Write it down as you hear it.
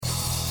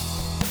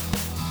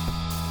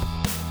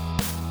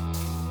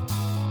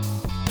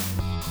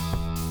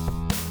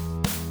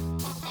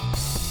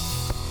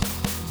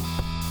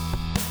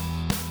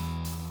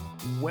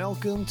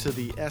Welcome to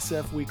the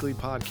SF Weekly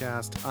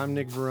Podcast. I'm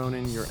Nick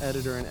Veronin, your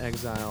editor in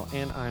exile,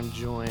 and I'm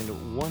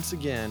joined once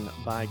again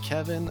by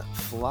Kevin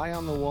Fly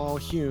on the Wall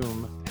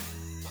Hume.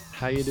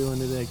 How you doing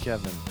today,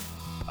 Kevin?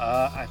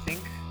 I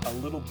think a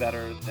little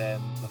better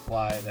than the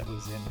fly that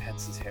was in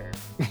Pence's hair.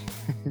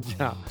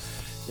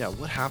 Yeah.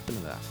 What happened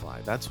to that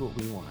fly? That's what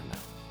we want to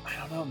know. I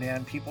don't know,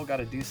 man. People got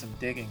to do some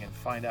digging and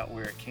find out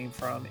where it came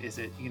from. Is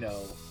it,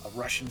 a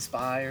Russian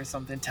spy or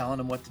something telling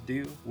him what to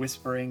do,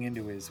 whispering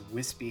into his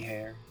wispy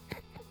hair?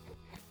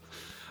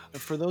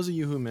 For those of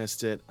you who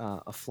missed it,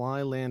 a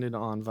fly landed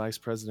on Vice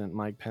President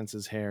Mike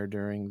Pence's hair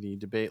during the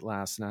debate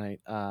last night.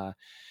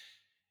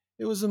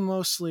 It was a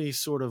mostly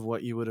sort of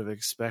what you would have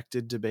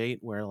expected debate,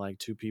 where like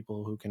two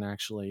people who can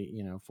actually,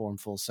 form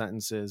full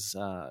sentences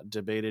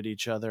debated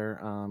each other.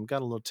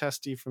 Got a little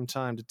testy from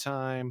time to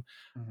time.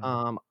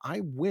 Mm-hmm.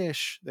 I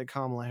wish that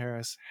Kamala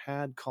Harris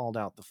had called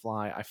out the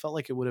fly. I felt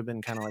like it would have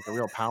been kind of like a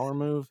real power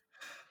move.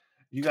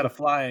 You got a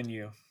fly in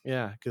you.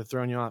 Yeah, could have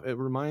thrown you off. It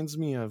reminds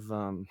me of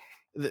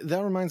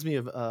that reminds me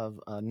of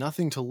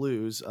Nothing to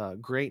Lose,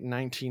 great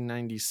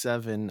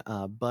 1997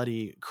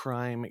 buddy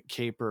crime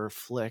caper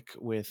flick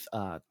with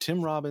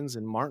Tim Robbins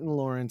and Martin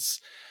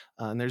Lawrence.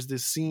 And there's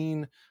this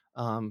scene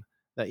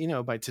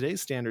that by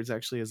today's standards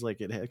actually is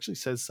like it actually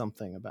says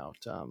something about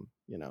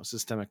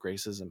systemic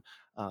racism.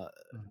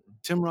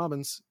 Tim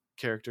Robbins'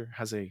 character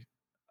has a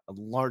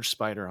large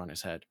spider on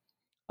his head.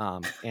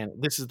 And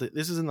this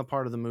is in the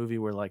part of the movie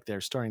where like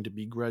they're starting to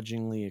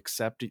begrudgingly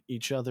accept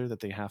each other, that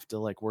they have to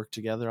like work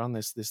together on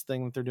this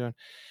thing that they're doing.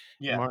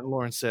 Yeah. And Martin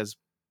Lawrence says,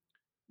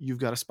 "You've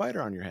got a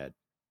spider on your head."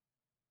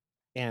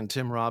 And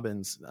Tim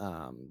Robbins,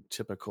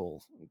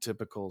 typical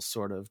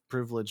sort of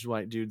privileged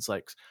white dude's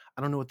like,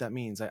 "I don't know what that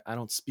means. I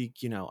don't speak,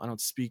 I don't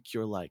speak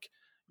your like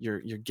your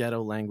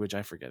ghetto language."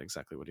 I forget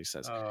exactly what he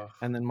says.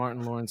 And then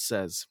Martin Lawrence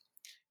says,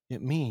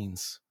 "It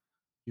means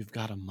you've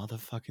got a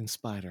motherfucking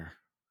spider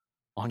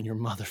on your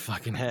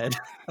motherfucking head."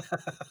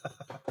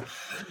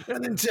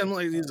 And then Tim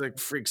he's like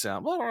freaks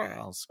out.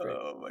 It's great.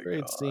 Oh my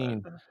Great God. scene.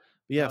 But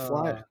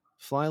yeah,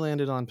 fly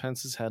landed on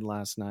Pence's head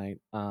last night.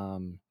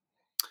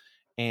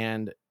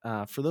 And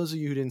for those of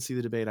you who didn't see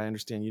the debate, I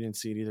understand you didn't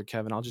see it either,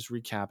 Kevin. I'll just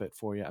recap it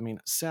for you. I mean,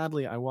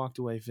 sadly, I walked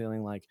away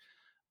feeling like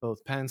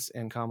both Pence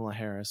and Kamala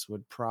Harris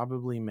would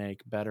probably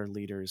make better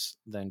leaders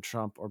than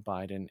Trump or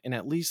Biden. And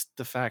at least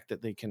the fact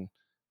that they can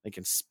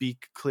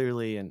speak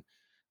clearly and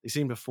they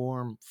seem to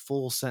form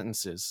full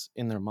sentences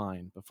in their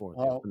mind before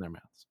they open their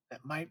mouths.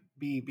 That might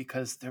be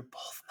because they're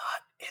both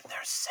not in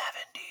their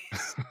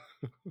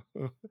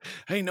 70s.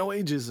 Hey, no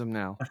ageism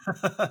now.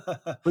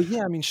 But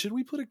yeah, I mean, should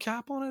we put a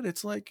cap on it?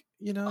 It's like,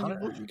 you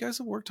guys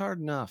have worked hard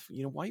enough.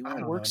 Why you want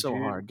to work so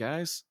hard,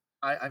 guys?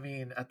 I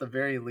mean, at the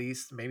very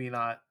least, maybe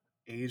not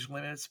age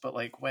limits, but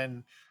like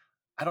when,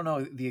 I don't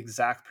know the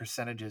exact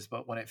percentages,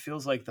 but when it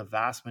feels like the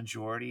vast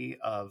majority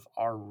of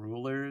our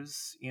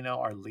rulers,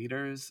 our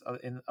leaders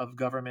of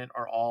government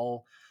are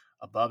all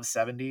above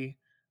 70,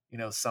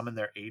 some in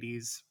their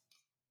 80s,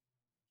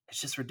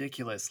 it's just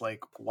ridiculous.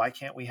 Like, why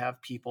can't we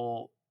have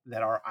people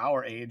that are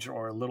our age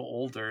or a little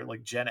older,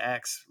 like Gen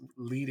X,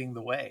 leading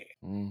the way?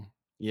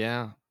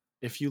 Yeah.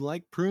 If you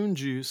like prune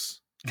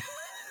juice,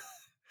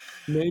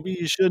 maybe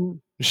you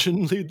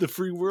shouldn't lead the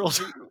free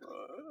world.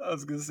 I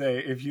was gonna say,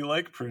 if you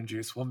like prune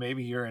juice, well,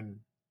 maybe you're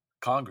in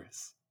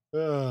Congress.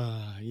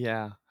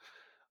 Yeah.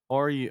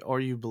 Or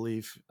you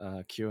believe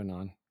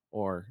QAnon,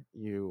 or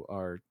you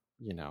are,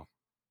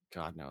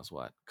 God knows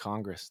what,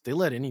 Congress. They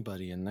let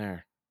anybody in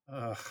there.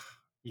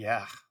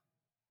 Yeah.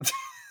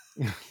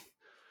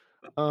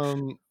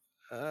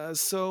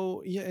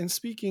 So yeah, and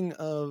speaking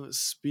of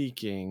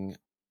speaking,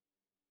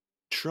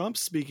 Trump's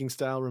speaking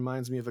style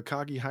reminds me of a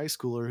cocky high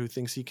schooler who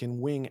thinks he can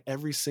wing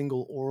every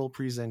single oral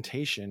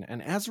presentation,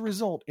 and as a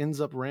result ends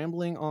up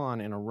rambling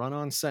on in a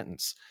run-on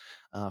sentence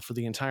for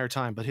the entire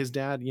time. But his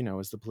dad,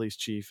 is the police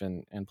chief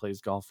and plays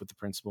golf with the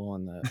principal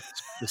and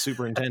the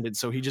superintendent,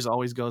 so he just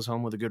always goes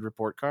home with a good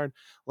report card.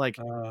 Like,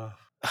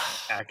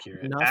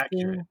 accurate.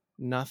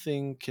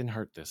 Nothing can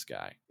hurt this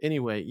guy.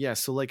 Anyway, yeah,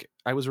 so like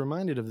I was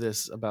reminded of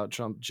this about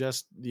Trump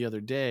just the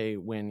other day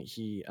when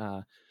he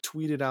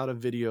tweeted out a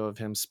video of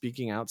him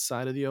speaking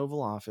outside of the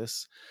Oval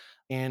Office,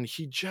 and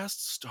he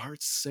just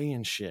starts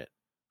saying shit.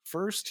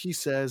 First, he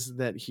says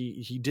that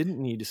he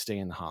didn't need to stay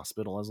in the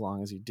hospital as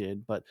long as he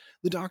did, but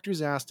the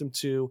doctors asked him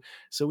to,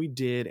 so he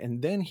did.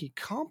 And then he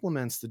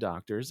compliments the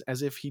doctors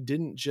as if he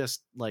didn't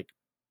just like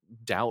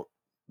doubt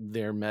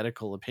their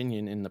medical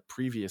opinion in the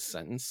previous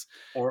sentence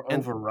or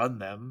overrun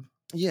them.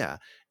 Yeah.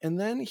 And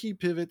then he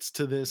pivots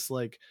to this,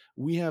 like,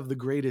 we have the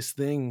greatest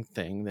thing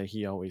that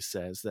he always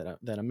says,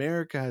 that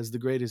America has the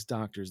greatest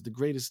doctors, the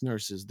greatest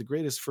nurses, the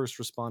greatest first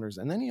responders.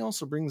 And then he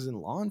also brings in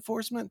law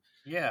enforcement.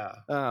 Yeah.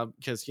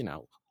 Because,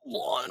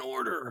 law and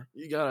order,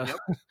 you gotta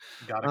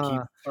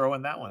keep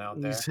throwing that one out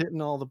there. He's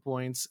hitting all the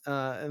points.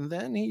 And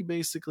then he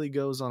basically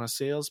goes on a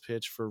sales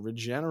pitch for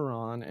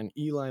Regeneron and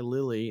Eli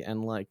Lilly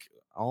and like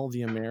all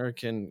the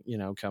American,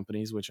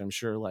 companies, which I'm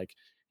sure like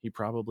He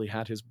probably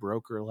had his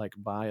broker like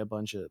buy a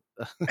bunch of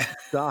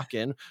stock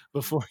in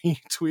before he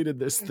tweeted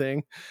this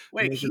thing.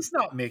 Wait, he's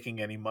not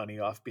making any money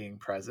off being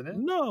president?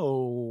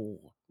 No.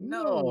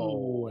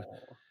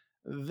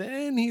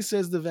 Then he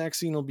says the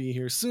vaccine will be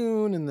here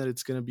soon and that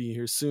it's going to be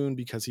here soon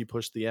because he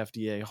pushed the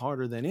FDA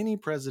harder than any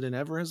president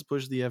ever has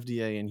pushed the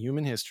FDA in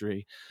human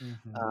history.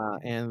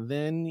 And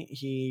then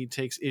he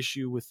takes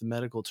issue with the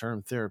medical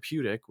term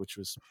therapeutic, which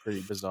was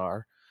pretty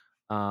bizarre.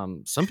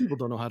 Some people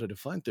don't know how to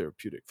define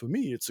therapeutic. For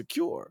me, it's a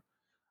cure.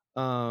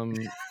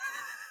 And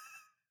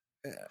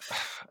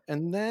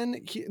then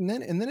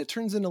it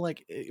turns into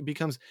like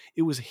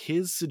it was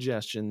his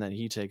suggestion that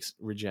he takes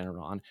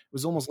Regeneron. It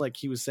was almost like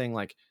he was saying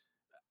like,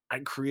 I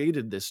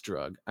created this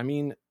drug. I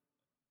mean,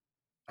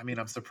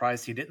 I'm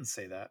surprised he didn't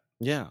say that.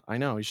 Yeah, I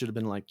know. He should have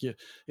been like, yeah.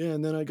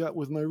 And then I got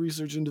with my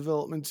research and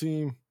development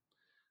team.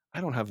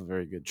 I don't have a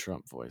very good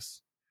Trump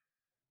voice.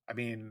 I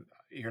mean,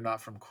 you're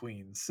not from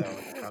Queens, so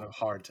it's kind of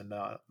hard to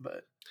know.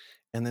 But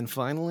and then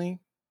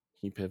finally,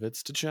 he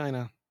pivots to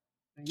China.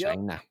 Yep.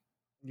 China.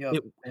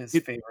 Yep. His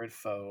favorite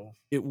foe.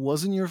 It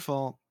wasn't your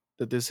fault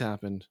that this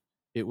happened.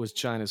 It was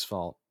China's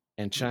fault,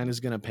 and China's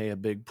going to pay a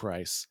big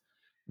price.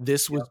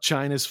 This was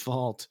China's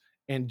fault,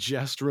 and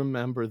just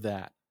remember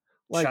that.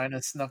 Like, China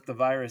snuck the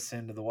virus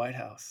into the White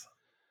House.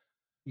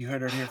 You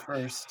heard it here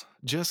first.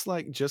 Just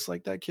like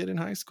that kid in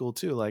high school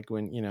too. Like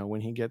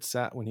when he gets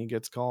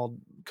called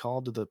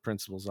to the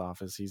principal's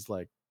office, he's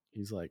like,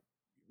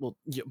 well,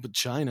 yeah, but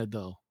China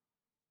though.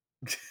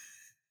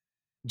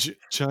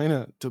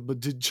 China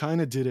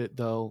did it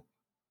though.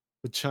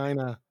 But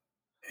China.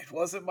 It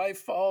wasn't my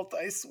fault.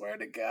 I swear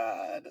to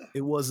God.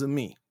 It wasn't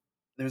me.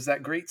 There's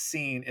that great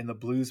scene in the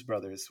Blues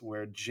Brothers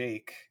where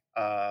Jake,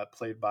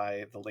 played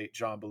by the late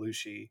John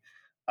Belushi,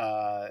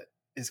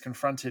 is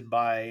confronted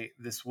by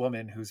this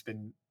woman who's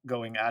been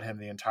going at him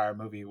the entire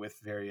movie with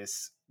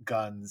various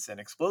guns and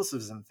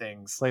explosives and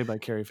things. Played by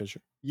Carrie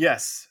Fisher.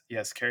 Yes,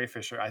 Carrie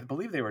Fisher. I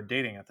believe they were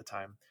dating at the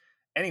time.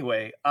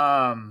 Anyway,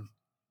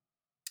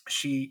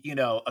 she,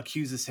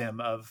 accuses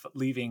him of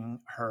leaving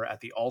her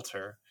at the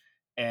altar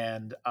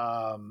and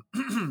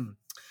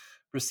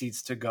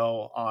proceeds to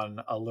go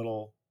on a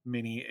little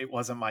mini "it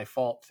wasn't my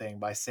fault" thing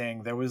by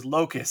saying there was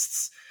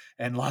locusts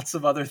and lots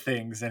of other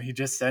things, and he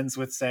just ends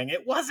with saying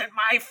it wasn't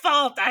my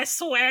fault, I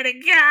swear to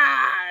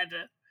God.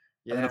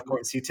 And then of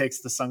course he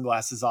takes the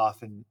sunglasses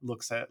off and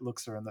looks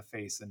her in the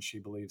face, and she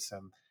believes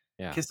him,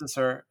 kisses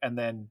her, and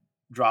then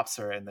drops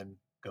her and then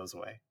goes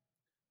away.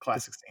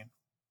 Classic scene.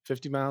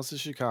 50 miles to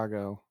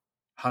Chicago.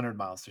 100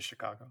 miles to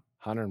Chicago.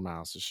 100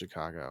 miles to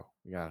Chicago.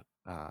 We got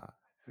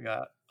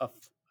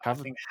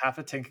half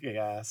a tank of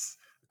gas,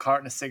 a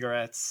carton of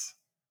cigarettes.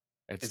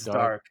 It's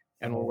dark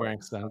and we're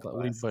wearing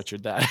sunglasses. We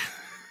butchered that.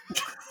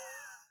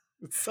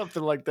 It's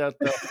something like that,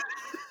 though.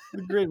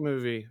 Great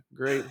movie,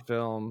 great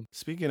film.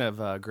 Speaking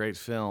of great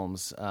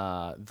films,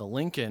 the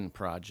Lincoln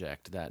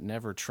Project, that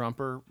Never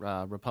Trumper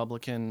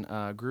Republican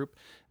group,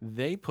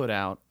 they put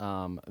out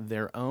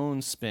their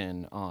own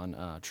spin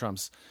on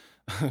Trump's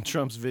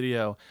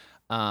video,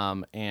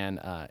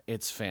 and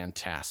it's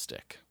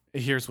fantastic.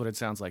 Here's what it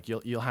sounds like.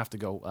 You'll have to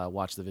go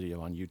watch the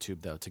video on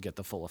YouTube, though, to get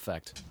the full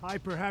effect. Hi,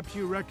 perhaps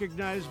you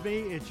recognize me.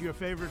 It's your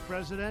favorite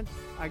president.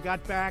 I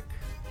got back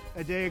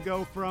a day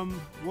ago from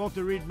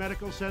Walter Reed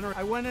Medical Center.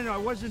 I went in, I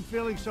wasn't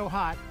feeling so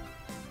hot,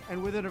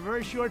 and within a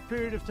very short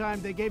period of time,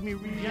 they gave me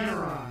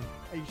Regeneron.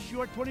 A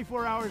short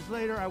 24 hours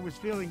later, I was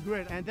feeling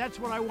great, and that's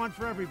what I want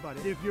for everybody.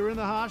 If you're in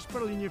the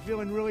hospital and you're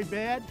feeling really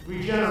bad,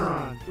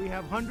 Regeneron. We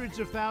have hundreds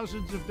of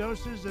thousands of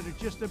doses that are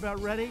just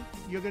about ready.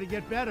 You're going to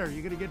get better.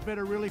 You're going to get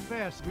better really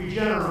fast.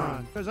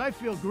 Regeneron. Because I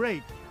feel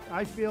great.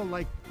 I feel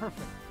like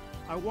perfect.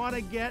 I want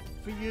to get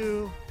for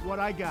you what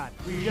I got.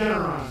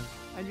 Regeneron.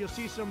 And you'll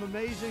see some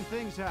amazing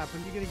things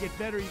happen. You're going to get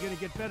better. You're going to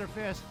get better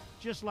fast,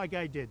 just like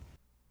I did.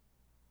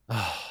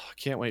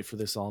 Can't wait for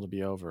this all to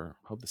be over.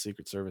 Hope the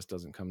Secret Service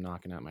doesn't come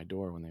knocking at my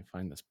door when they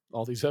find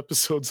all these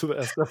episodes of the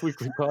SF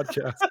Weekly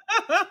podcast.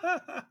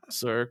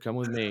 Sir, come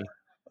with me.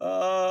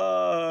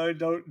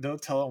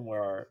 Don't tell them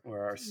where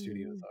our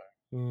studios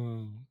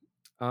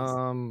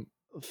are.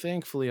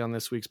 Thankfully, on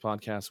this week's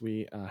podcast,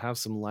 we have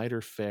some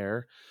lighter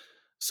fare.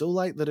 So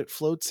light that it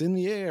floats in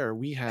the air.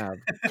 We have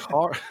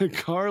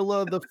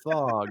Carla the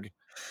Fog.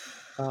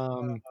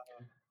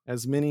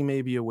 As many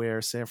may be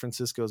aware, San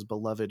Francisco's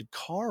beloved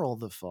Carl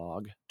the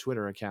Fog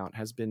Twitter account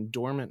has been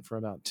dormant for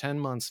about 10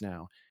 months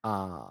now.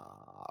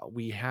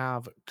 We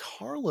have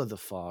Carla the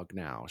Fog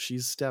now.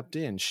 She's stepped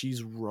in.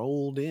 She's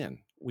rolled in.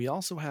 We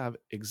also have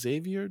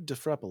Xavier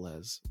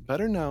DeFrepoles,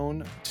 better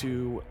known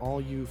to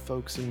all you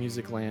folks in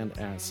music land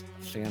as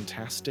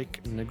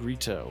Fantastic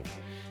Negrito.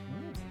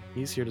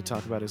 He's here to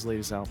talk about his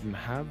latest album,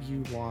 Have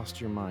You Lost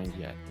Your Mind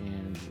Yet?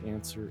 And the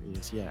answer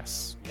is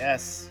yes.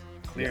 Yes,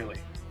 clearly.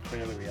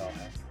 Clearly we all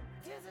have.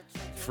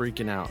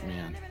 Freaking out,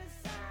 man.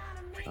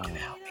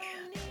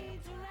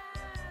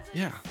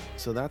 Yeah,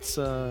 so that's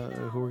who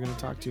we're going to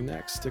talk to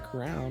next. Stick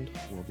around.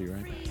 We'll be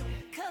right back.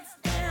 Cuts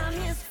down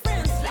his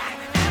friends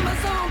like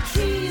Amazon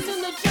trees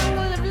in the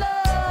jungle of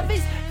love.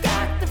 He's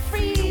got the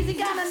freeze. He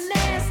got a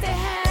nasty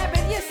habit.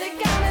 Yes,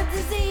 he got a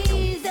disease.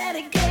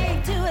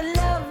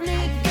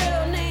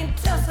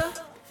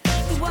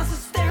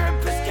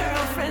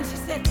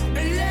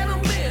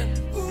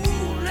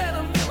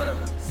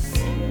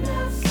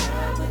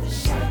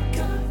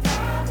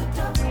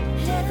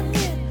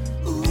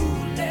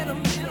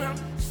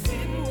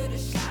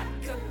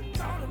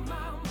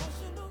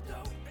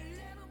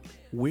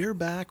 We're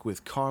back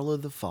with Carla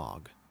the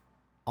Fog.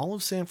 All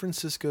of San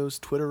Francisco's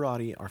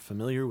Twitterati are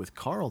familiar with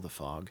Carl the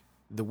Fog,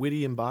 the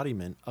witty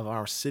embodiment of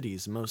our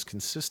city's most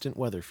consistent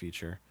weather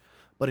feature.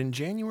 But in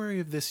January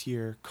of this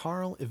year,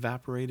 Carl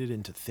evaporated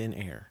into thin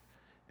air,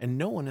 and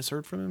no one has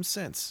heard from him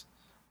since.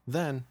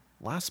 Then,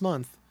 last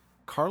month,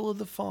 Carla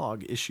the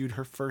Fog issued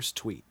her first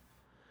tweet.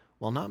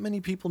 While not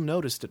many people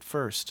noticed at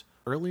first,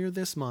 earlier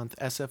this month,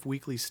 SF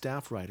Weekly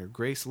staff writer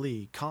Grace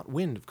Lee caught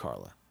wind of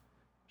Carla.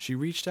 She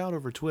reached out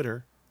over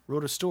Twitter,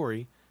 wrote a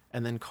story,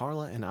 and then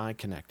Carla and I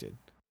connected.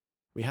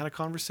 We had a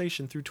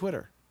conversation through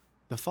Twitter.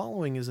 The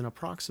following is an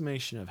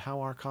approximation of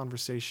how our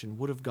conversation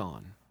would have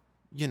gone.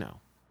 You know,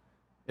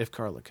 if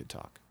Carla could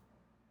talk.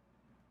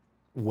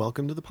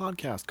 Welcome to the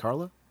podcast,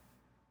 Carla.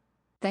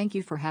 Thank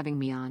you for having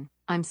me on.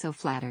 I'm so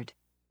flattered.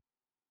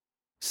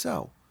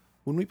 So,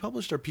 when we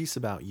published our piece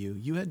about you,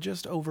 you had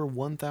just over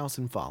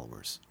 1,000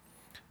 followers.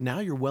 Now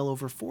you're well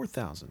over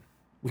 4,000.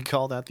 We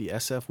call that the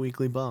SF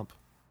Weekly bump.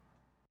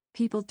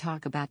 People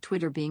talk about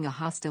Twitter being a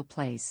hostile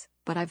place,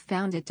 but I've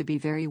found it to be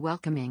very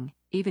welcoming,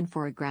 even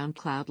for a ground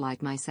cloud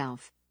like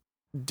myself.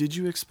 Did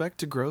you expect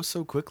to grow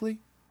so quickly?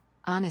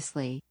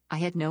 Honestly, I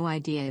had no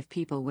idea if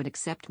people would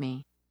accept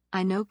me.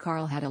 I know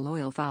Carl had a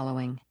loyal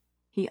following.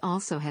 He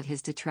also had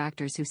his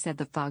detractors who said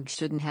the Fog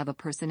shouldn't have a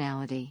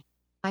personality.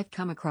 I've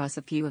come across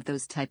a few of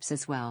those types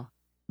as well.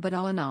 But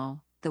all in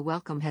all, the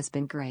welcome has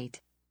been great.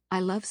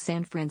 I love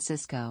San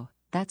Francisco,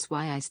 that's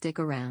why I stick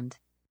around.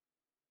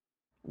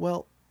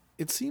 Well,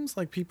 it seems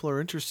like people are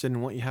interested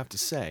in what you have to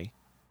say.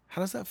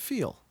 How does that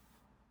feel?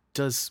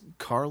 Does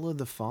Carla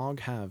the Fog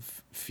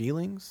have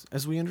feelings,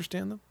 as we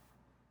understand them?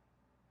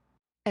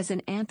 As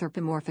an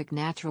anthropomorphic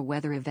natural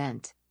weather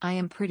event, I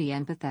am pretty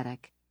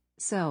empathetic.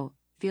 So,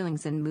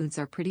 feelings and moods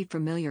are pretty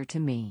familiar to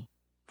me.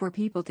 For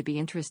people to be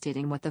interested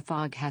in what the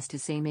Fog has to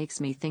say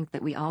makes me think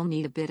that we all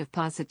need a bit of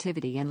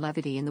positivity and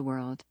levity in the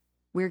world.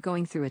 We're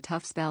going through a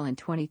tough spell in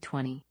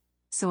 2020.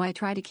 So I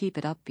try to keep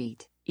it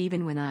upbeat,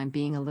 even when I'm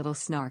being a little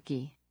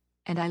snarky.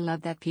 And I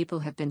love that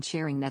people have been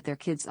sharing that their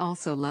kids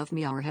also love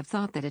me or have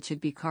thought that it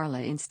should be Carla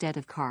instead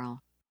of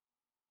Carl.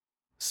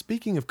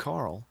 Speaking of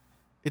Carl,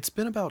 it's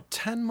been about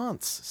 10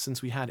 months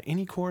since we had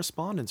any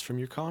correspondence from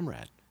your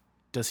comrade.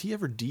 Does he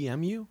ever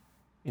DM you?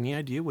 Any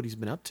idea what he's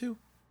been up to?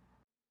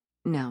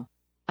 No.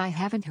 I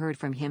haven't heard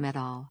from him at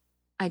all.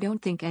 I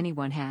don't think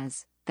anyone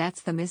has.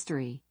 That's the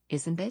mystery,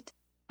 isn't it?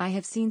 I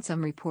have seen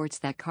some reports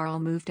that Carl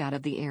moved out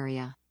of the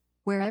area.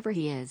 Wherever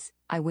he is,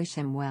 I wish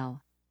him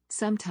well.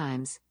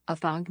 Sometimes, a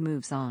Fog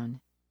moves on.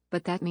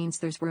 But that means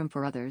there's room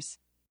for others.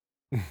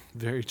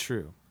 Very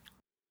true.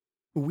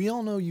 We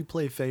all know you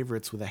play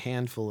favorites with a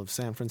handful of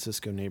San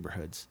Francisco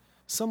neighborhoods.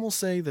 Some will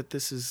say that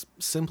this is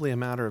simply a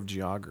matter of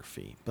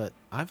geography, but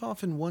I've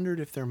often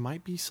wondered if there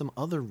might be some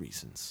other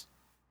reasons.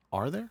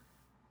 Are there?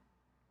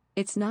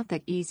 It's not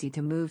that easy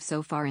to move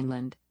so far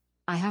inland.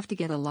 I have to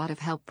get a lot of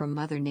help from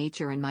Mother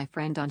Nature and my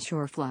friend on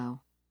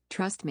ShoreFlow.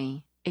 Trust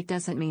me, it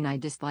doesn't mean I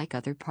dislike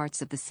other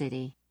parts of the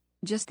city.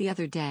 Just the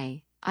other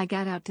day, I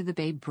got out to the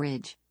Bay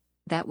Bridge.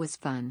 That was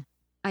fun.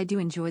 I do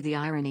enjoy the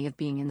irony of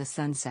being in the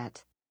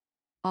sunset.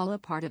 All a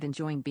part of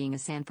enjoying being a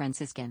San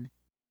Franciscan.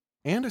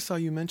 And I saw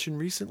you mention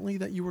recently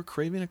that you were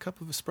craving a cup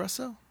of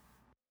espresso?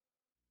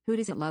 Who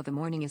doesn't love a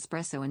morning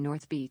espresso in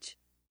North Beach?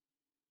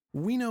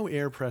 We know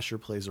air pressure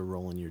plays a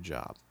role in your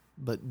job,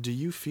 but do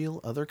you feel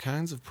other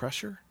kinds of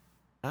pressure?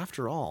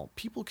 After all,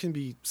 people can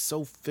be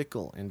so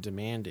fickle and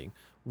demanding.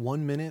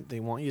 One minute they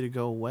want you to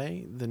go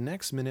away, the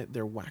next minute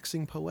they're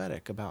waxing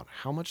poetic about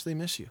how much they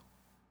miss you.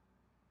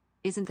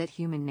 Isn't that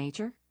human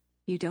nature?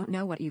 You don't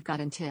know what you've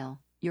got until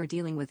you're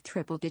dealing with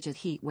triple-digit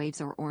heat waves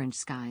or orange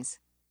skies.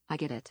 I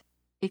get it.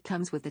 It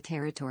comes with the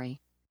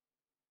territory.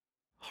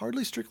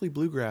 Hardly Strictly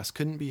Bluegrass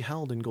couldn't be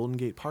held in Golden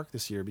Gate Park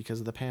this year because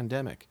of the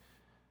pandemic.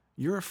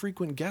 You're a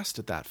frequent guest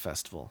at that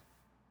festival.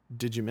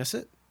 Did you miss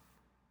it?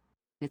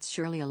 It's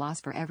surely a loss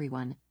for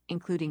everyone,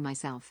 including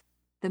myself.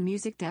 The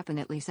music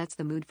definitely sets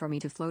the mood for me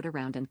to float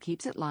around and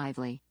keeps it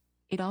lively.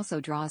 It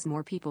also draws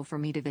more people for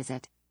me to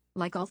visit.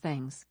 Like all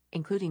things,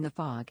 including the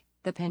Fog,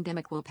 the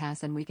pandemic will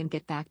pass and we can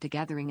get back to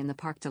gathering in the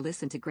park to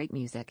listen to great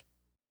music.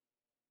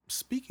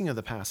 Speaking of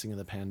the passing of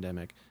the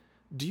pandemic,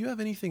 do you have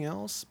anything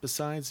else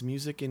besides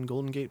music in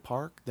Golden Gate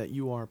Park that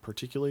you are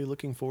particularly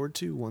looking forward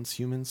to once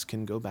humans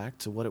can go back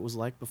to what it was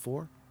like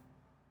before?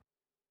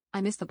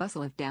 I miss the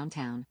bustle of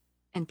downtown.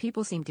 And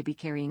people seem to be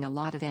carrying a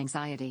lot of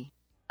anxiety.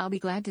 I'll be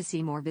glad to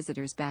see more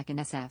visitors back in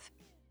SF.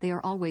 They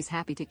are always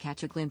happy to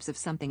catch a glimpse of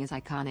something as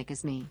iconic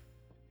as me.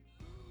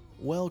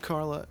 Well,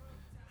 Carla,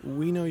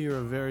 we know you're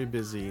a very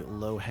busy,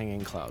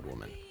 low-hanging cloud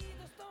woman.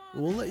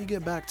 We'll let you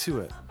get back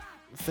to it.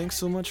 Thanks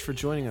so much for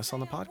joining us on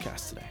the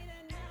podcast today.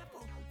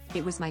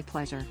 It was my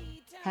pleasure.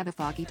 Have a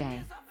foggy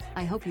day.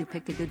 I hope you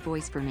picked a good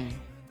voice for me.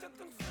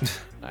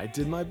 I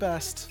did my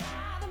best.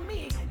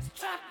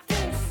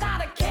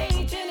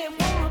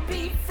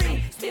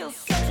 Still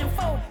searching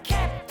for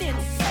Captain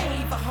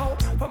Save a Home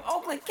from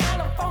Oakland,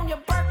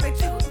 California, Berkeley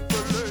to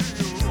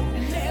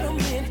let 'em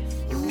in,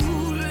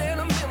 ooh, let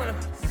 'em in.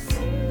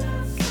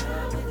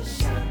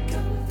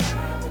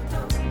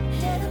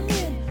 Let 'em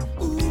in,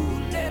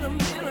 ooh,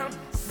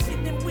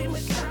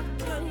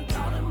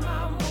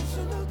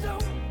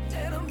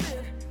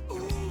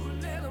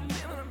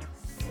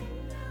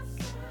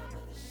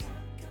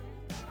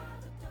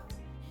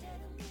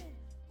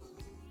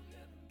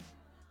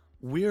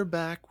 We're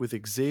back with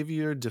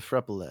Xavier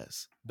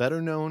Defrepoles,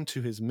 better known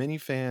to his many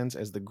fans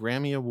as the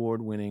Grammy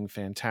Award-winning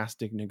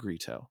Fantastic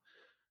Negrito,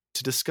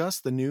 to discuss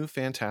the new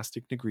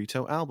Fantastic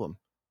Negrito album,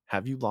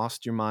 Have You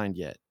Lost Your Mind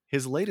Yet?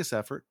 His latest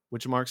effort,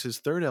 which marks his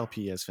third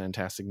LP as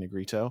Fantastic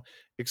Negrito,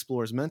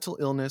 explores mental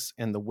illness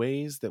and the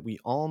ways that we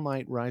all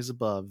might rise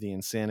above the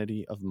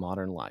insanity of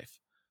modern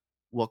life.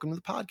 Welcome to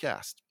the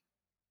podcast.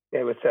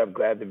 Hey, what's up?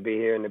 Glad to be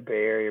here in the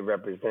Bay Area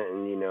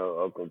representing,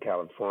 Oakland,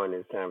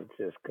 California, San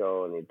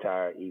Francisco, and the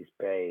entire East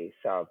Bay,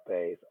 South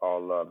Bay. It's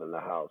all love in the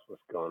house.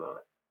 What's going on?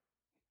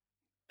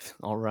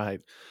 All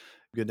right.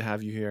 Good to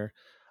have you here.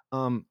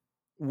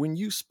 When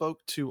you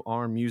spoke to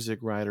our music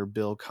writer,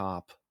 Bill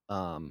Kopp,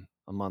 a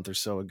month or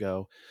so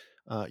ago,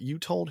 you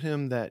told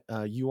him that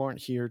you aren't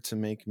here to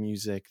make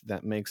music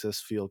that makes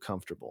us feel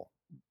comfortable.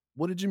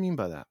 What did you mean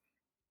by that?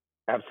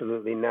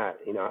 Absolutely not.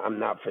 I'm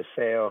not for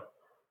sale.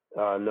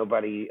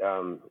 Nobody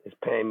is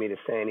paying me to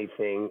say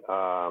anything.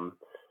 I'm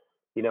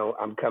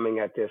coming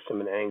at this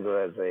from an angle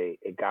as a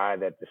guy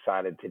that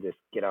decided to just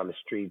get on the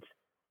streets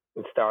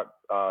and start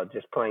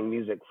just playing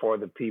music for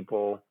the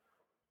people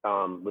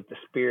with the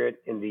spirit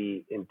and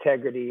the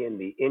integrity and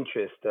the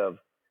interest of,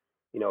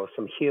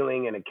 some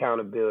healing and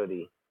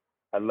accountability.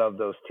 I love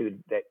those two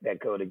that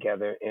go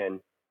together. And,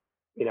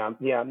 I'm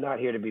not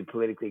here to be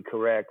politically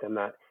correct. I'm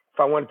not. If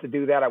I wanted to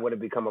do that, I would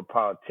have become a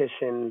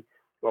politician.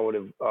 I would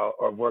have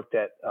or worked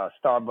at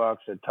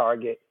Starbucks or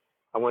Target.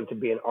 I wanted to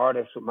be an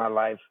artist with my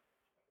life.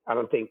 I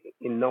don't think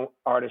no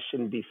artist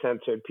shouldn't be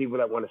censored. People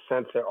that want to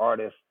censor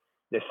artists,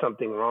 there's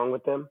something wrong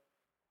with them.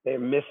 They're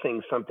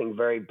missing something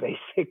very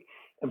basic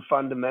and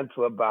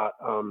fundamental about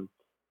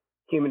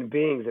human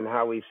beings and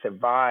how we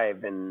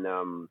survive and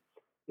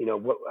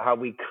how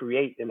we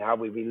create and how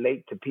we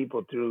relate to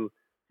people through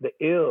the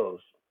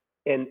ills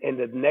and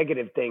the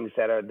negative things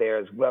that are there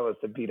as well as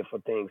the beautiful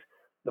things,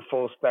 the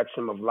full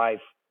spectrum of life.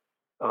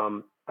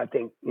 I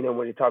think, when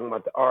you're talking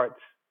about the arts,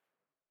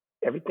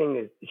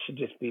 everything should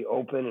just be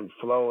open and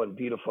flow and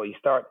beautiful. You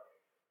start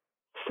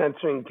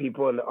censoring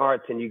people in the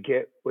arts and you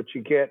get what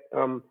you get.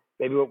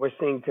 Maybe what we're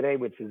seeing today,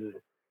 which is,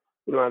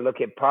 I look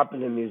at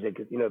popular music,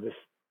 this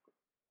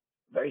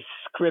very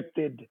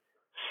scripted,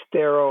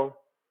 sterile,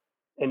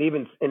 and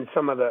even in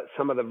some of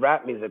the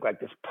rap music, like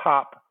this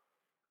pop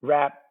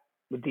rap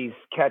with these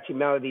catchy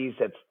melodies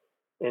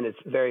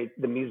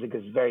the music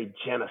is very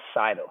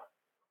genocidal.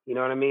 You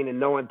know what I mean? And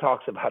no one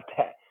talks about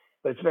that,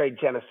 but it's very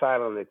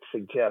genocidal and it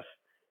suggests,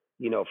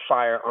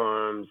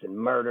 firearms and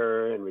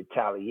murder and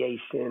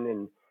retaliation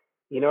and,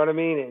 you know what I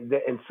mean?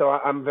 And so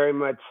I'm very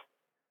much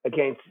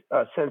against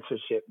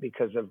censorship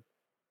because of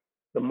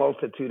the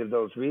multitude of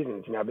those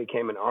reasons. I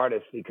became an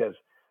artist because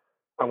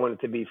I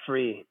wanted to be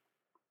free.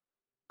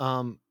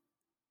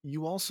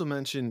 You also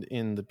mentioned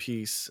in the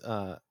piece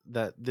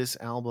that this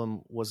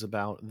album was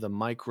about the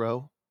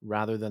micro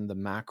rather than the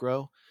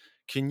macro.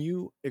 Can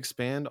you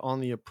expand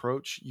on the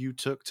approach you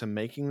took to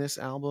making this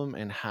album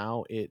and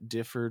how it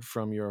differed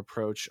from your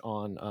approach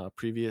on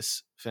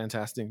previous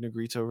Fantastic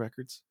Negrito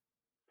records?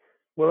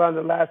 Well, on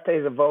the last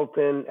days of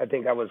Oakland, I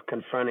think I was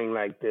confronting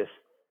like this,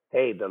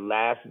 hey, the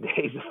last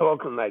days of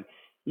Oakland, like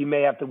you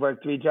may have to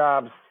work 3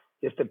 jobs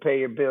just to pay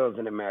your bills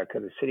in America,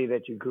 the city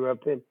that you grew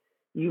up in.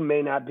 You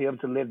may not be able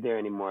to live there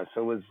anymore.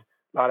 So it was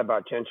a lot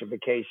about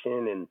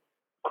gentrification and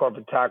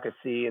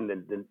corporatocracy and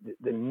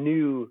the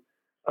new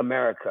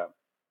America,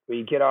 where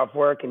you get off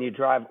work and you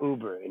drive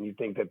Uber and you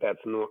think that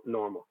that's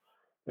normal.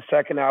 The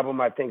second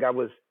album, I think I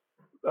was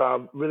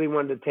really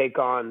wanted to take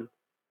on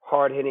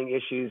hard-hitting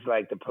issues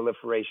like the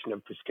proliferation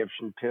of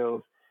prescription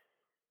pills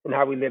and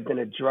how we lived in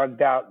a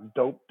drugged-out,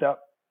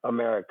 doped-up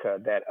America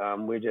that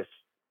we're just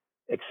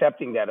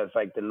accepting that as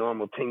like the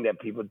normal thing that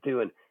people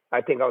do. And I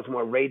think I was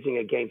more raging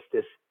against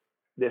this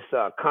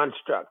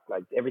construct,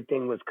 like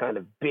everything was kind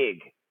of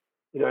big,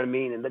 you know what I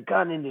mean? And the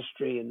gun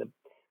industry and the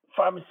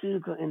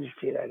pharmaceutical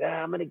industry, like,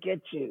 I'm going to get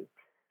you.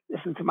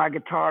 Listen to my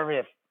guitar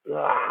riff.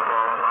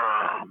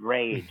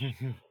 Rage.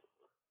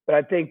 But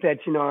I think that,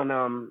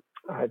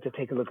 I had to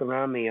take a look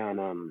around me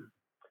on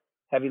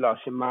Have You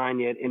Lost Your Mind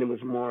Yet? And it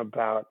was more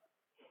about,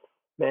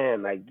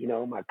 man, like,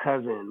 my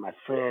cousin, my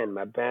friend,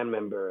 my band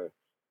member,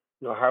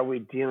 how are we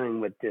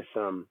dealing with this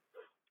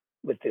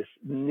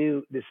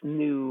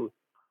new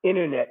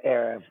internet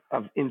era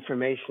of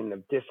information,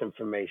 of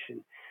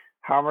disinformation?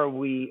 How are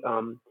we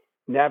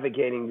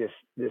navigating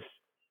this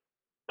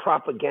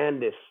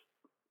propagandist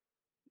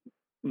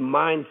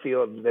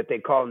minefield that they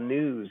call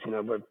news?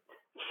 We're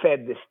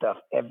fed this stuff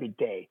every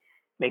day.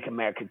 Make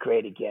America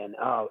great again.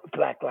 Oh,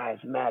 Black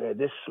Lives Matter.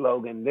 This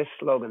slogan,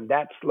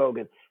 that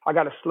slogan. I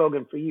got a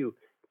slogan for you.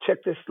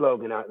 Check this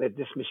slogan out.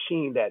 This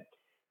machine that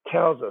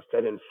tells us,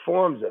 that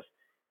informs us,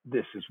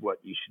 this is what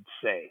you should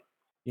say.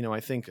 I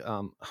think,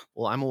 I'm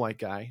a white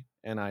guy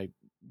and I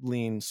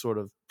lean sort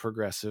of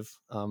progressive.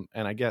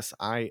 And I guess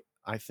I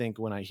think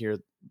when I hear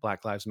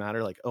Black Lives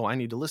Matter, like, oh, I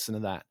need to listen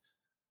to that.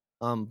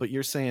 But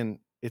you're saying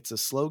it's a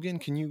slogan.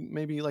 Can you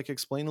maybe like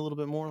explain a little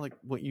bit more, like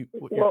what you're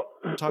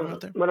talking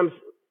about there?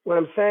 What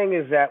I'm saying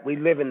is that we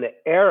live in the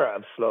era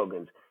of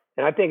slogans.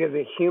 And I think as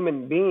a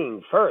human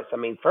being first, I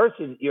mean, first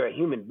you're a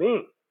human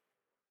being.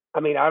 I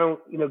mean, I don't,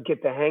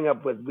 get the hang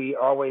up with we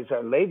always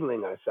are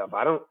labeling ourselves.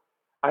 I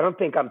don't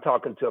think I'm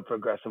talking to a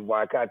progressive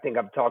white guy. I think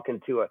I'm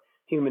talking to a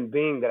human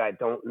being that I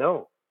don't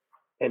know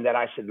and that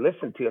I should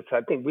listen to. So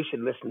I think we should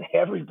listen to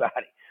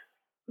everybody.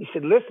 We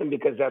should listen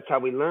because that's how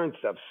we learn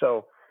stuff.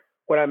 So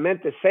what I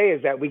meant to say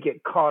is that we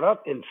get caught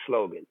up in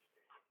slogans.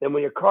 And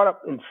when you're caught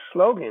up in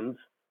slogans,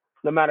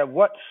 no matter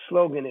what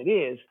slogan it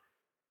is,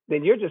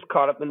 then you're just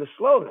caught up in the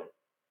slogan.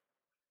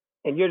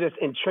 And you're just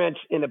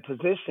entrenched in a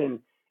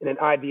position, in an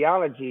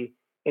ideology,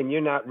 and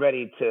you're not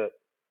ready to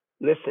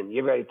listen.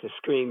 You're ready to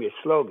scream your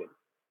slogan.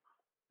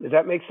 Does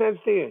that make sense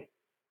to you?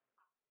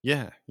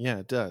 Yeah,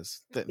 it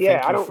does.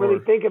 Yeah, I don't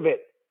really think of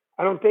it.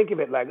 I don't think of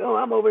it like, oh,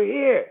 I'm over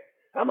here.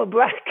 I'm a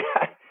black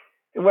guy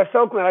in West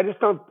Oakland.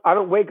 I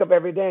don't wake up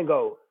every day and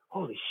go,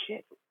 holy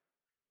shit.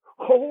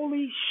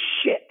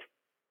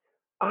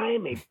 I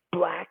am a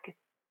black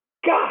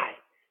guy.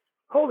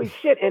 Holy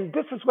shit. And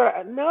this is what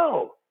I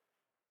know.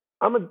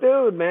 I'm a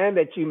dude, man,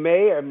 that you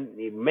may or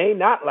you may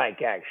not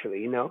like,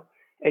 actually,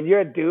 and you're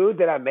a dude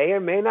that I may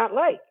or may not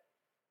like.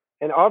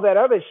 And all that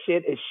other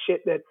shit is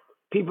shit that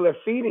people are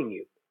feeding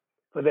you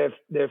for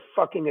their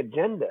fucking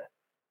agenda.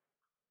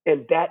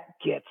 And that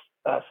gets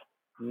us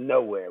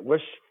nowhere.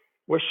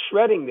 We're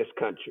shredding this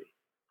country.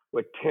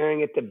 We're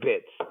tearing it to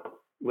bits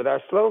with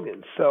our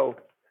slogans. So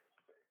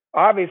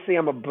obviously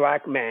I'm a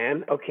black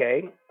man.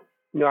 Okay.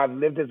 I've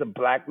lived as a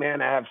black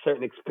man. I have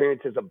certain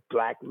experiences as a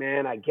black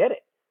man. I get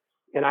it.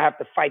 And I have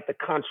to fight the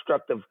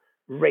construct of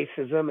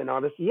racism and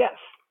all this. Yes.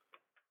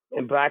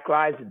 And black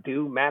lives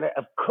do matter.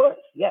 Of course.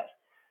 Yes.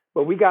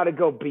 But we got to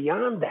go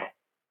beyond that.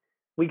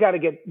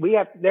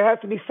 There has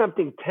to be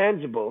something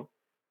tangible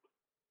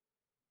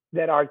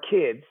that our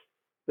kids,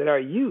 that our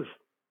youth,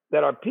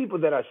 that our people,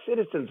 that our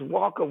citizens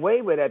walk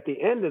away with at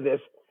the end of this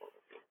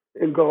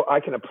and go, I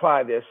can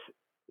apply this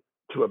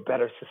to a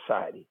better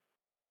society.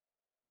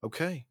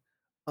 Okay.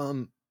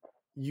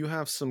 You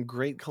have some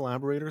great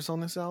collaborators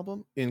on this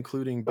album,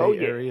 including Bay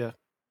Area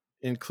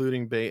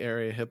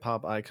hip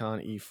hop icon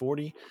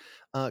E40.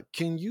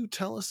 Can you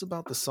tell us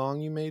about the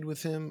song you made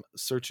with him,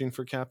 Searching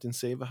for Captain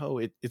Save-A-Ho?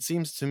 It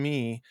seems to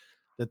me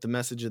that the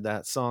message of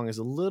that song is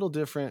a little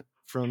different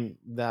from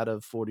that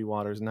of 40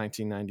 Waters'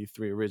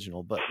 1993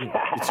 original, but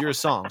it's your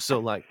song. So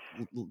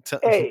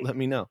let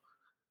me know.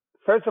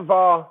 First of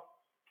all,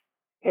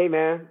 hey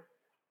man,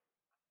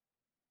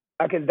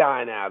 I can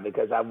die now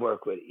because I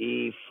work with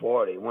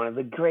E40, one of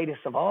the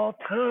greatest of all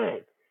time.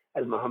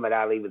 As Muhammad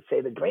Ali would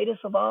say, the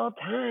greatest of all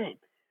time.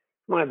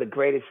 One of the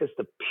greatest, just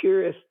the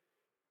purest,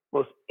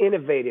 most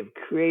innovative,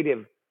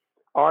 creative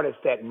artist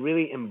that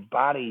really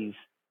embodies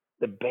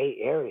the Bay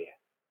Area,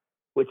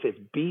 which is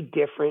be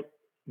different,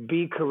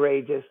 be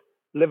courageous,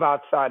 live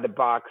outside the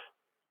box,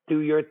 do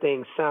your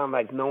thing, sound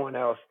like no one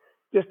else,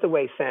 just the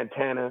way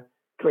Santana,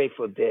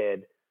 Grateful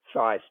Dead,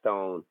 Sly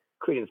Stone,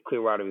 Creedence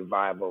Clearwater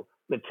Revival,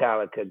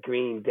 Metallica,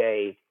 Green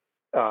Day,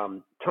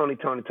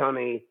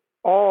 Tony,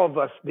 all of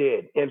us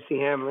did. MC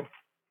Hammer,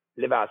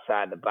 live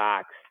outside the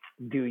box,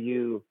 do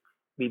you,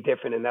 be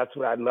different, and that's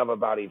what I love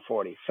about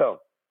E40. So,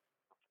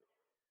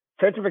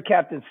 Searching for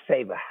Captain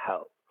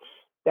Save-A-Ho.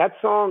 That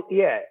song,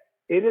 it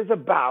is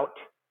about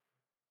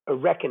a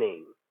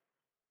reckoning.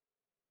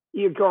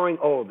 You're growing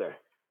older,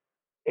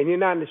 and you're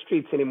not in the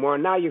streets anymore.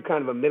 Now you're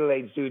kind of a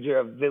middle-aged dude. You're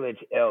a village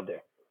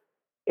elder.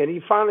 And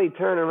you finally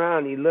turn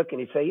around and you look and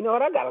you say, you know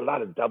what? I got a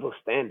lot of double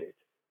standards.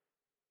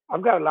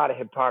 I've got a lot of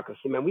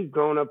hypocrisy, man. We've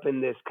grown up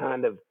in this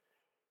kind of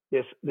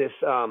this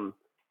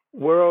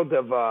world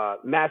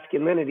of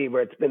masculinity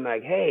where it's been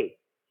like, hey,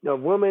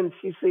 woman,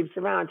 she sleeps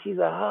around, she's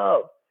a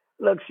hoe.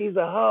 Look, she's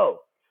a hoe.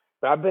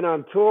 But I've been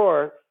on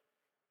tour,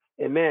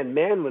 and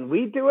man, when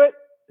we do it,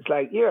 it's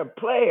like, you're a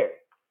player.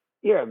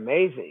 You're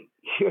amazing.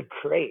 You're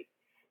great.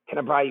 Can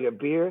I buy you a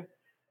beer?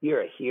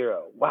 You're a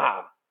hero.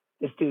 Wow.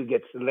 This dude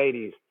gets the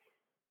ladies.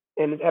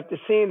 And after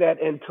seeing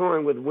that and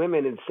touring with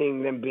women and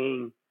seeing them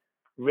being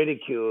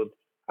ridiculed,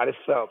 I just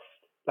felt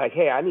like,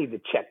 hey, I need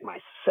to check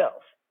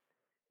myself.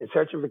 And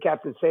Searching for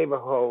Captain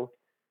Save-A-Ho,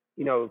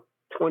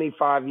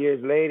 25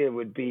 years later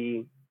would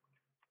be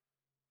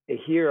a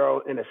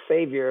hero and a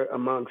savior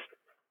amongst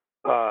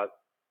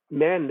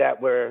men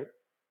that were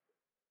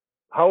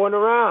hoeing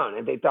around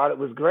and they thought it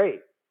was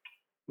great.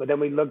 But then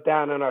we looked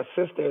down on our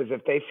sisters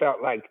if they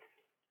felt like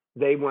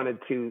they wanted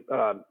to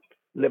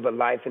live a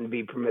life and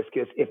be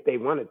promiscuous if they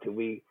wanted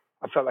to.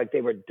 I felt like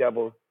they were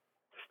double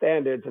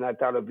standards, and I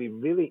thought it would be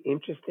really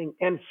interesting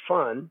and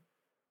fun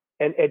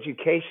and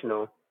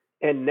educational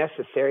and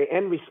necessary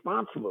and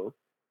responsible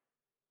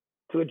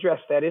to address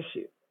that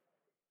issue.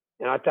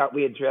 And I thought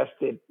we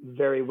addressed it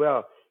very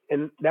well.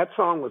 And that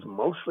song was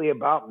mostly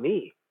about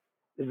me.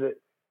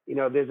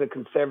 There's a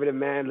conservative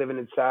man living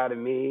inside of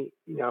me,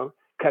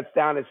 cuts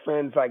down his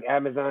friends like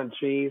Amazon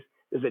trees.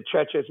 There's a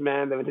treacherous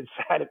man living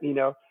inside of me,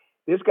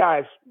 This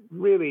guy's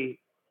really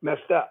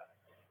messed up.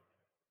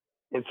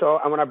 And so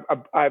when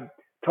I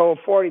told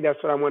 40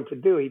 that's what I wanted to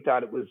do, he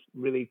thought it was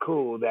really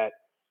cool that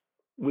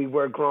we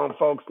were grown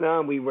folks now,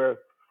 and we're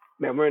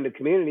in the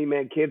community,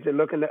 man. Kids are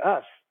looking to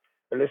us.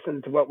 or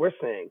listen to what we're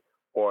saying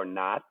or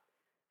not.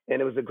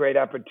 And it was a great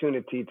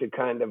opportunity to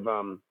kind of,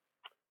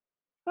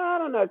 I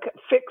don't know,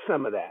 fix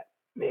some of that.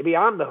 Maybe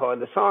I'm the hoe. In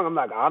the song, I'm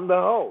like, I'm the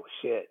hoe.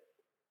 Shit.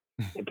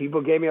 And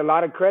people gave me a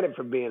lot of credit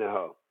for being a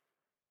hoe.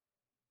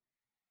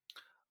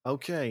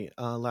 Okay,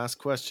 last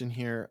question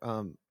here.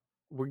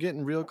 We're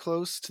getting real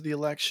close to the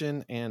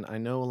election, and I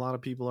know a lot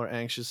of people are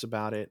anxious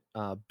about it.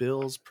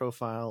 Bill's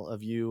profile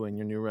of you and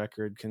your new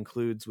record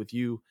concludes with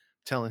you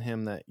telling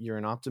him that you're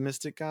an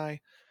optimistic guy.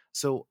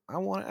 So I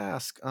want to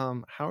ask,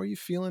 how are you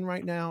feeling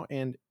right now?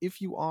 And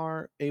if you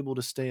are able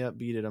to stay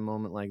upbeat at a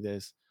moment like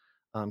this,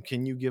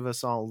 can you give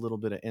us all a little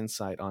bit of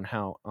insight on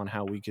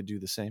how we could do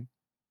the same?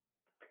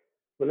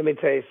 Well, let me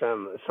tell you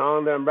something. A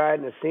song that I'm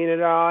writing, I've seen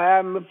it all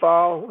happen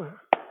before.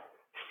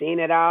 Seen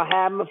it all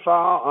happen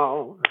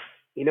before.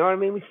 You know what I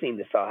mean? We've seen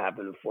this all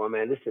happen before,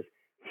 man. This is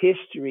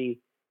history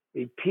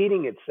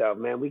repeating itself,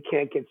 man. We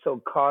can't get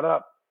so caught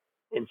up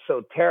and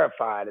so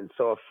terrified and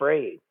so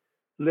afraid.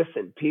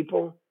 Listen,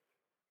 people,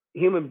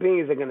 human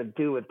beings are going to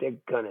do what they're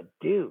going to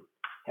do.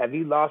 Have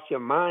you lost your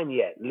mind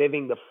yet?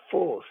 Living the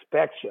full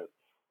spectrum.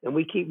 And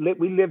we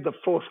live the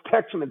full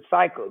spectrum in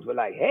cycles. We're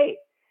like, hey,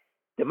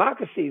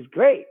 democracy is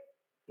great.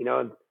 You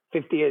know,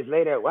 50 years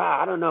later, wow,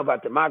 I don't know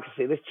about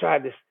democracy. Let's try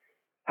this.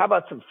 How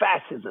about some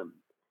fascism?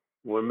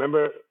 Well,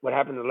 remember what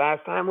happened the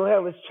last time? Well,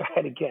 hell, let's try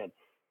it again.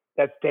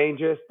 That's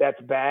dangerous. That's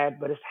bad,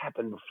 but it's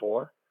happened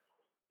before.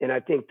 And I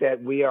think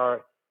that we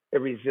are a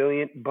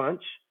resilient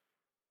bunch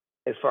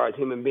as far as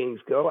human beings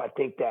go. I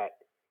think that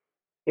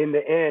in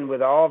the end,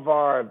 with all of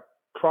our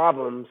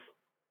problems,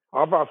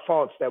 all of our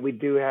faults, that we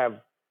do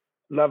have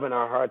love in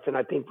our hearts, and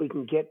I think we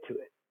can get to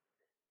it.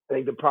 I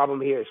think the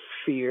problem here is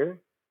fear,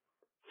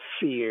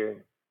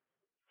 fear,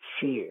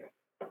 fear.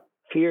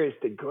 Fear is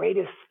the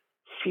greatest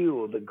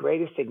fuel, the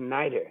greatest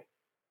igniter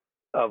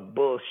of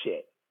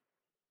bullshit.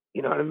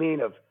 You know what I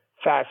mean? Of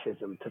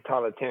fascism,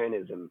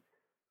 totalitarianism,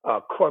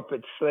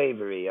 corporate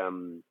slavery,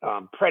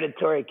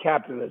 predatory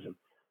capitalism.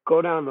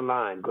 Go down the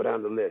line, go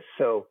down the list.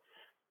 So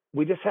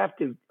we just have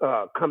to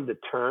come to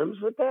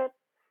terms with that.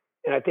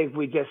 And I think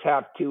we just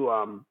have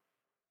to,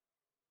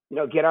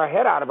 get our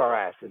head out of our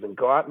asses and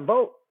go out and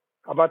vote.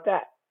 How about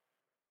that?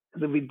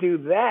 Because if we do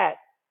that,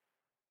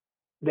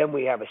 then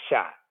we have a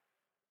shot.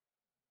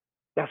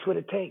 That's what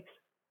it takes.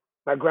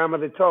 My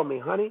grandmother told me,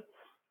 honey,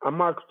 I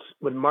marched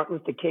with Martin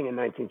Luther King in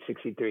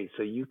 1963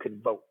 so you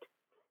could vote.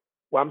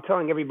 Well, I'm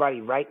telling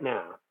everybody right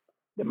now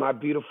that my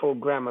beautiful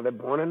grandmother,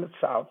 born in the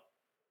South,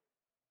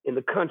 in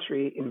the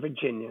country in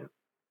Virginia,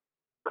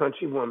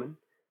 country woman,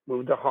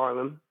 moved to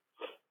Harlem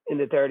in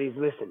the 30s.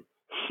 Listen,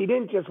 she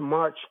didn't just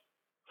march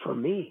for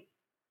me.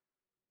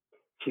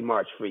 She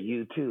marched for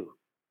you too.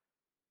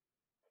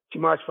 She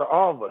marched for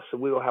all of us so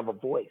we will have a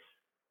voice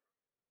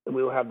and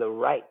we will have the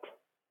right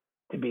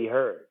to be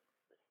heard.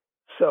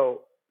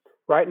 So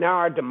right now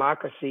our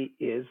democracy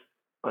is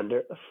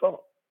under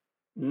assault.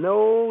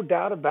 No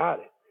doubt about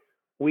it.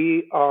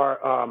 We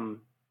are,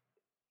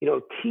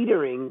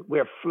 teetering,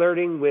 we're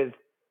flirting with,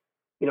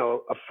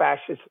 a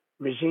fascist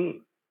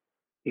regime.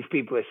 These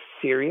people are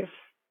serious.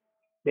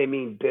 They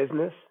mean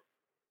business.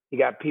 You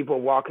got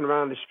people walking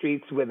around the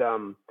streets with,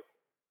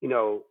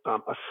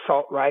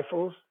 assault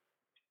rifles.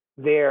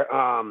 They're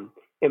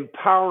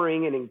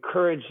empowering and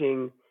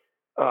encouraging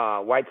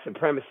white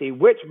supremacy,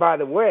 which, by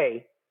the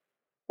way,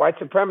 white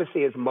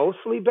supremacy is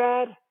mostly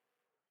bad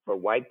for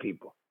white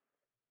people.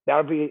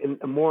 That'll be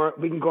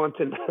we can go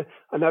into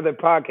another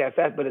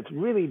podcast, but it's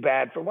really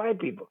bad for white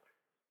people.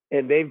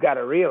 And they've got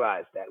to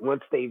realize that.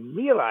 Once they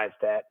realize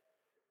that,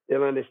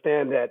 they'll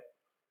understand that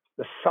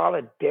the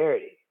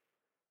solidarity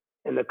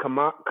and the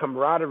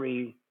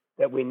camaraderie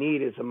that we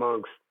need is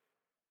amongst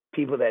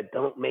people that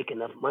don't make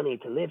enough money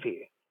to live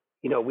here.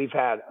 We've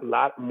had a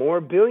lot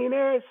more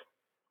billionaires,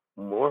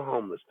 more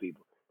homeless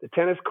people. The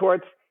tennis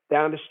courts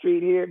down the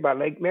street here by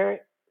Lake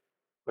Merritt,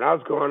 when I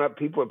was growing up,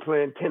 people were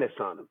playing tennis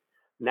on them.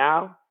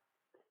 Now,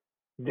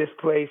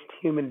 displaced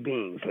human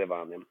beings live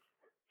on them.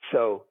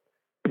 So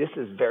this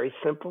is very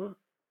simple,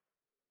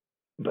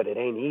 but it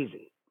ain't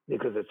easy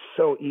because it's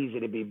so easy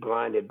to be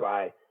blinded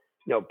by,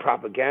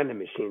 propaganda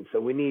machines. So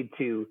we need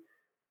to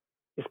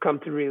just come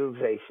to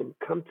realization,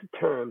 come to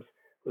terms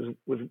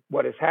with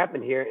what has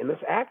happened here, and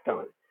let's act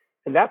on it.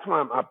 And that's why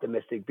I'm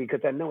optimistic,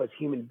 because I know as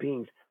human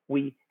beings,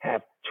 we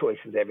have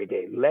choices every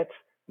day. Let's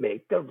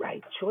make the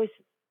right choices.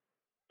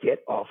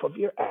 Get off of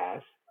your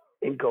ass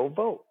and go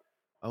vote.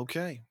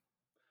 Okay.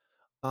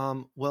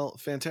 Well,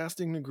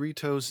 Fantastic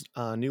Negrito's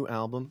new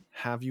album,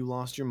 Have You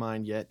Lost Your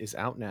Mind Yet, is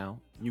out now.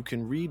 You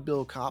can read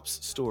Bill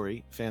Kopp's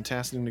story,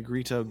 Fantastic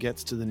Negrito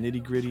Gets to the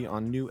Nitty Gritty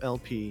on New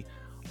LP,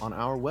 on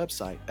our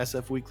website,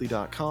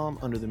 sfweekly.com,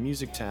 under the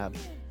music tab.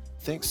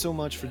 Thanks so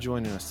much for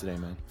joining us today,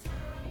 man.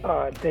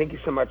 Thank you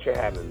so much for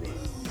having me.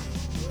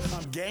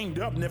 I'm ganged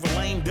up, never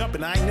lamed up,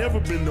 and I ain't never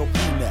been no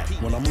peanut.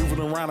 When I'm moving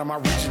around in my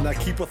region, I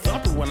keep a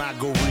thumping when I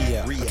go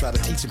re-up. I try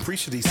to teach and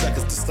preach to these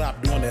suckers to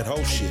stop doing that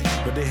whole shit.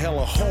 But they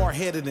hella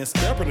hard-headed and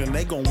stubborn, and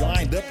they gon'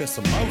 wind up in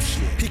some more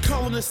shit. He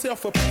calling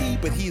himself a P,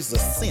 but he's a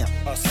simp.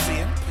 A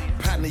simp?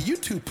 Partner, you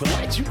too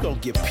polite, you gon'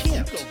 get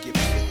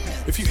pimped.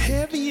 If you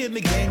heavy in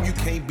the game, you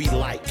can't be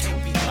light.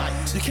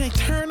 You can't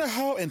turn a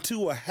hoe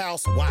into a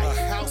housewife.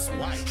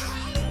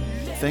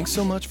 Thanks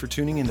so much for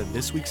tuning into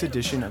this week's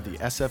edition of the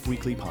SF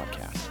Weekly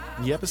Podcast.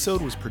 The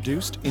episode was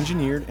produced,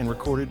 engineered, and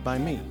recorded by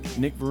me,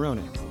 Nick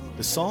Veroni.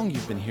 The song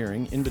you've been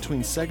hearing in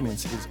between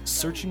segments is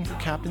Searching for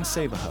Captain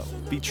Save-A-Ho,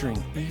 featuring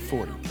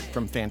E40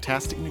 from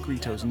Fantastic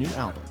Negrito's new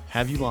album,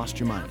 Have You Lost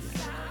Your Mind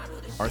Yet?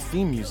 Our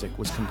theme music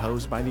was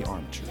composed by The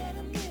Armature.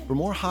 For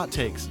more hot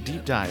takes,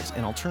 deep dives,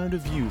 and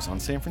alternative views on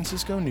San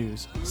Francisco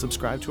news,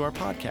 subscribe to our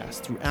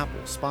podcast through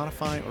Apple,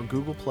 Spotify, or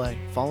Google Play.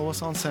 Follow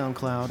us on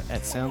SoundCloud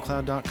at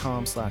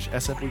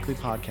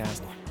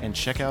soundcloud.com/sfweeklypodcast, and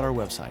check out our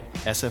website,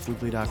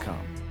 sfweekly.com.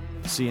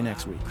 See you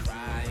next week.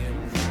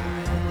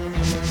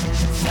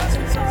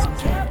 Searching for a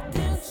captain.